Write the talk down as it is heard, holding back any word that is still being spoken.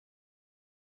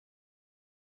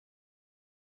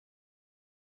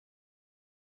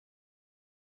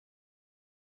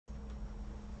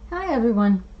Hi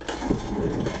everyone.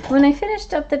 When I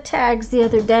finished up the tags the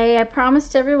other day, I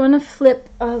promised everyone a flip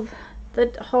of the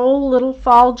whole little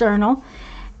fall journal,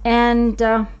 and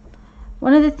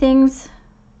one of the things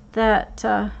that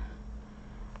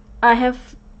I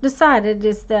have decided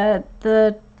is that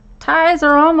the ties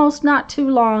are almost not too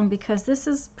long because this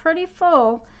is pretty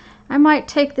full. I might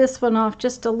take this one off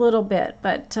just a little bit,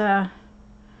 but yeah,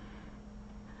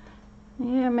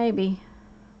 maybe.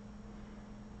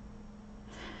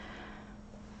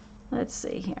 Let's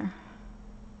see here.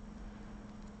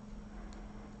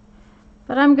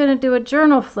 But I'm going to do a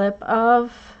journal flip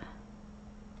of,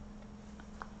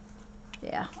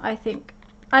 yeah, I think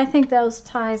those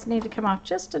ties need to come off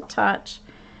just a touch.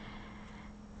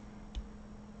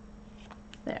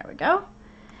 There we go.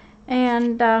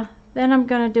 And then I'm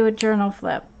going to do a journal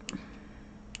flip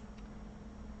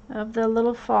of the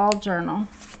little fall journal.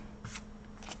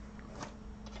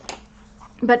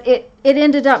 But it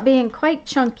ended up being quite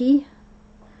chunky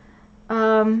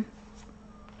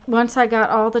once I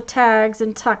got all the tags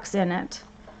and tucks in it.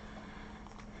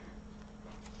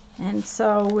 And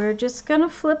so we're just going to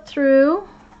flip through.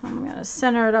 I'm going to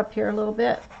center it up here a little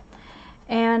bit.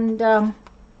 And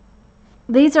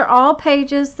these are all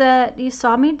pages that you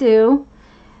saw me do.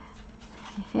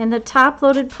 In the top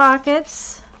loaded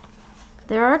pockets,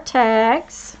 there are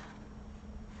tags.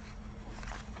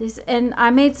 These, and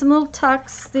I made some little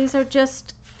tucks. These are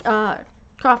just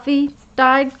coffee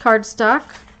dyed cardstock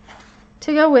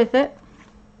to go with it.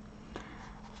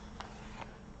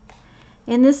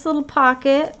 In this little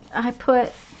pocket, I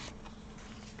put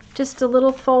just a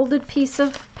little folded piece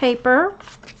of paper,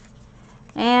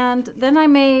 and then I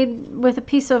made, with a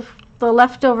piece of the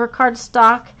leftover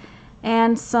cardstock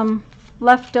and some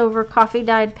leftover coffee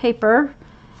dyed paper,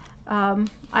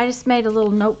 I just made a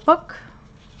little notebook.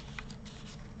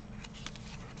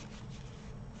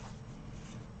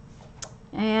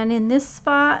 And in this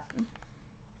spot,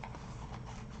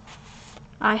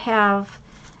 I have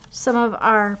some of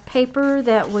our paper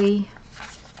that we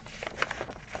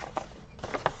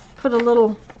put a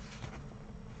little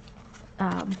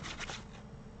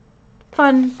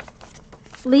fun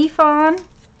leaf on.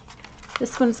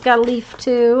 This one's got a leaf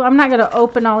too. I'm not going to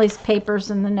open all these papers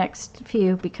in the next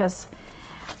few because,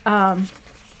 and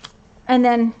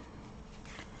then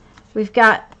we've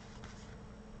got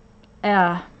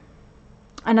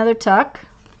another tuck,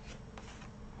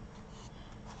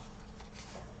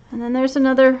 and then there's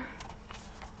another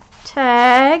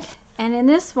tag, and in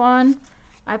this one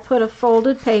I put a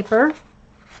folded paper,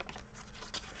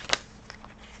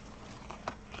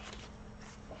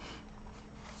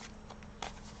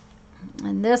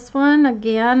 and this one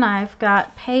again I've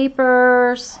got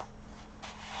papers.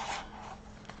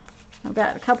 I've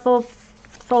got a couple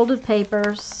folded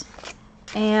papers,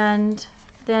 and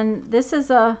then this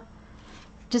is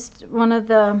just one of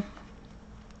the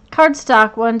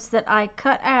cardstock ones that I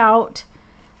cut out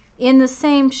in the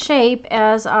same shape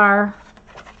as our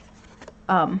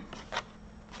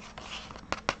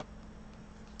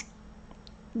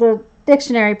the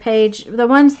dictionary page, the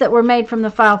ones that were made from the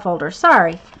file folder.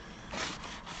 Sorry.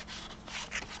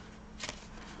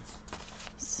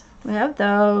 So we have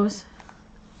those.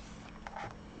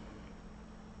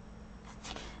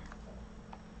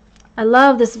 I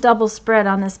love this double spread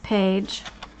on this page.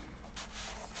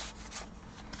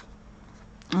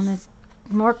 And there's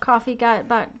more coffee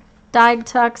dyed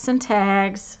tucks and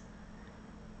tags.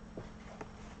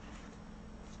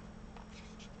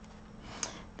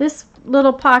 This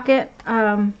little pocket,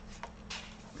 I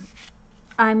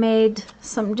made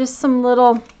just some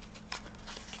little,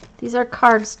 these are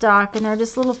cardstock, and they're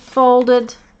just little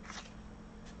folded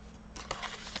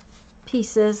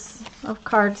pieces of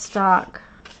cardstock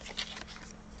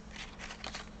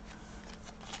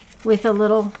with a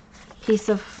little piece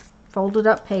of folded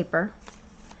up paper.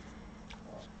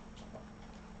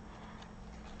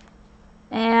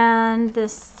 And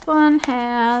this one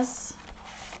has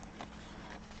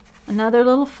another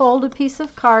little folded piece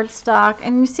of cardstock,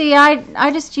 and you see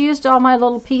I just used all my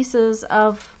little pieces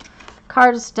of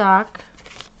cardstock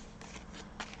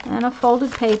and a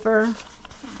folded paper.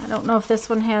 I don't know if this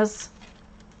one has,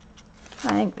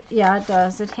 I think, yeah, it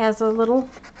does. It has a little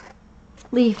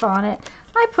leaf on it.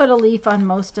 I put a leaf on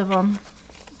most of them.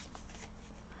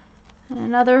 And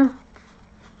another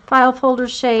file folder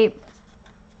shape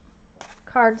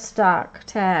cardstock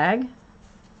tag.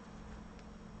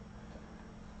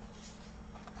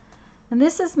 And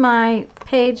this is my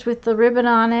page with the ribbon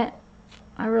on it.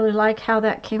 I really like how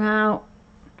that came out.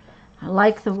 I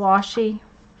like the washi.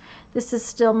 This is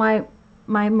still my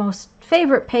most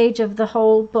favorite page of the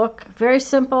whole book. Very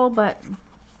simple, but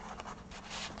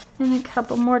And a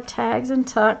couple more tags and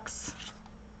tucks.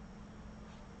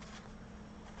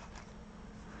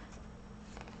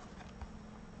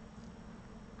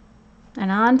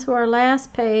 And on to our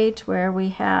last page where we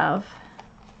have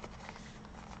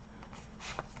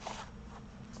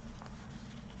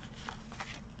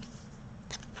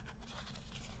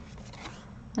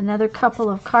another couple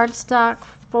of cardstock,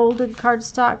 folded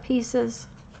cardstock pieces.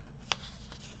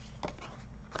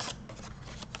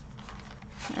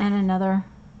 And another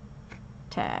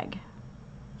tag.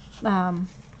 Now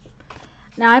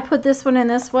I put this one in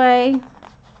this way.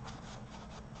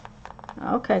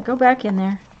 Okay, go back in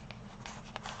there.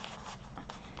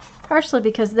 Partially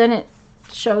because then it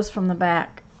shows from the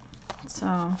back.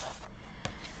 So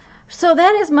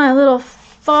that is my little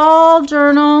fall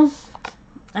journal.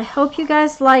 I hope you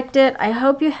guys liked it. I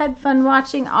hope you had fun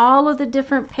watching all of the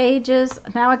different pages.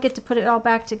 Now I get to put it all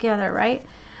back together, right?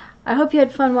 I hope you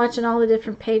had fun watching all the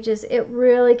different pages. It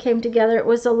really came together. It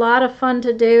was a lot of fun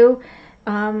to do.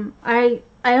 I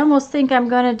almost think I'm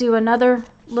going to do another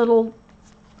little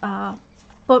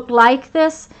book like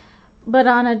this, but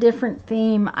on a different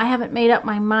theme. I haven't made up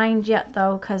my mind yet,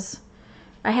 though, because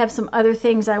I have some other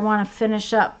things I want to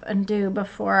finish up and do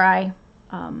before I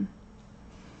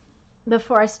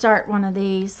start one of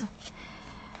these.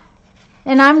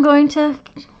 And I'm going to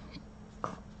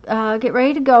get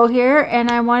ready to go here, and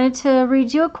I wanted to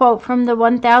read you a quote from the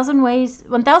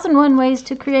 1001 Ways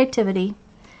to Creativity.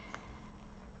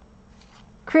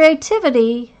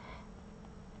 Creativity,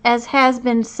 as has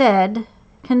been said,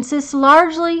 consists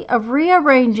largely of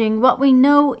rearranging what we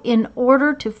know in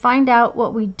order to find out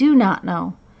what we do not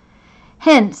know.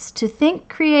 Hence, to think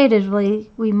creatively,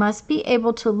 we must be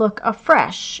able to look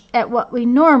afresh at what we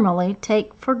normally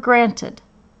take for granted.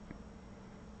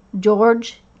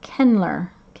 George Kenler.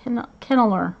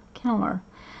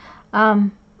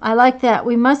 I like that.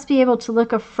 We must be able to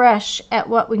look afresh at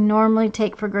what we normally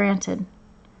take for granted.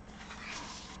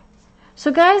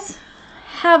 So guys,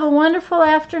 have a wonderful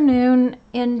afternoon.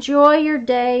 Enjoy your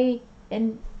day,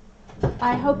 and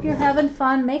I hope you're having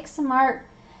fun. Make some art.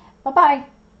 Bye-bye.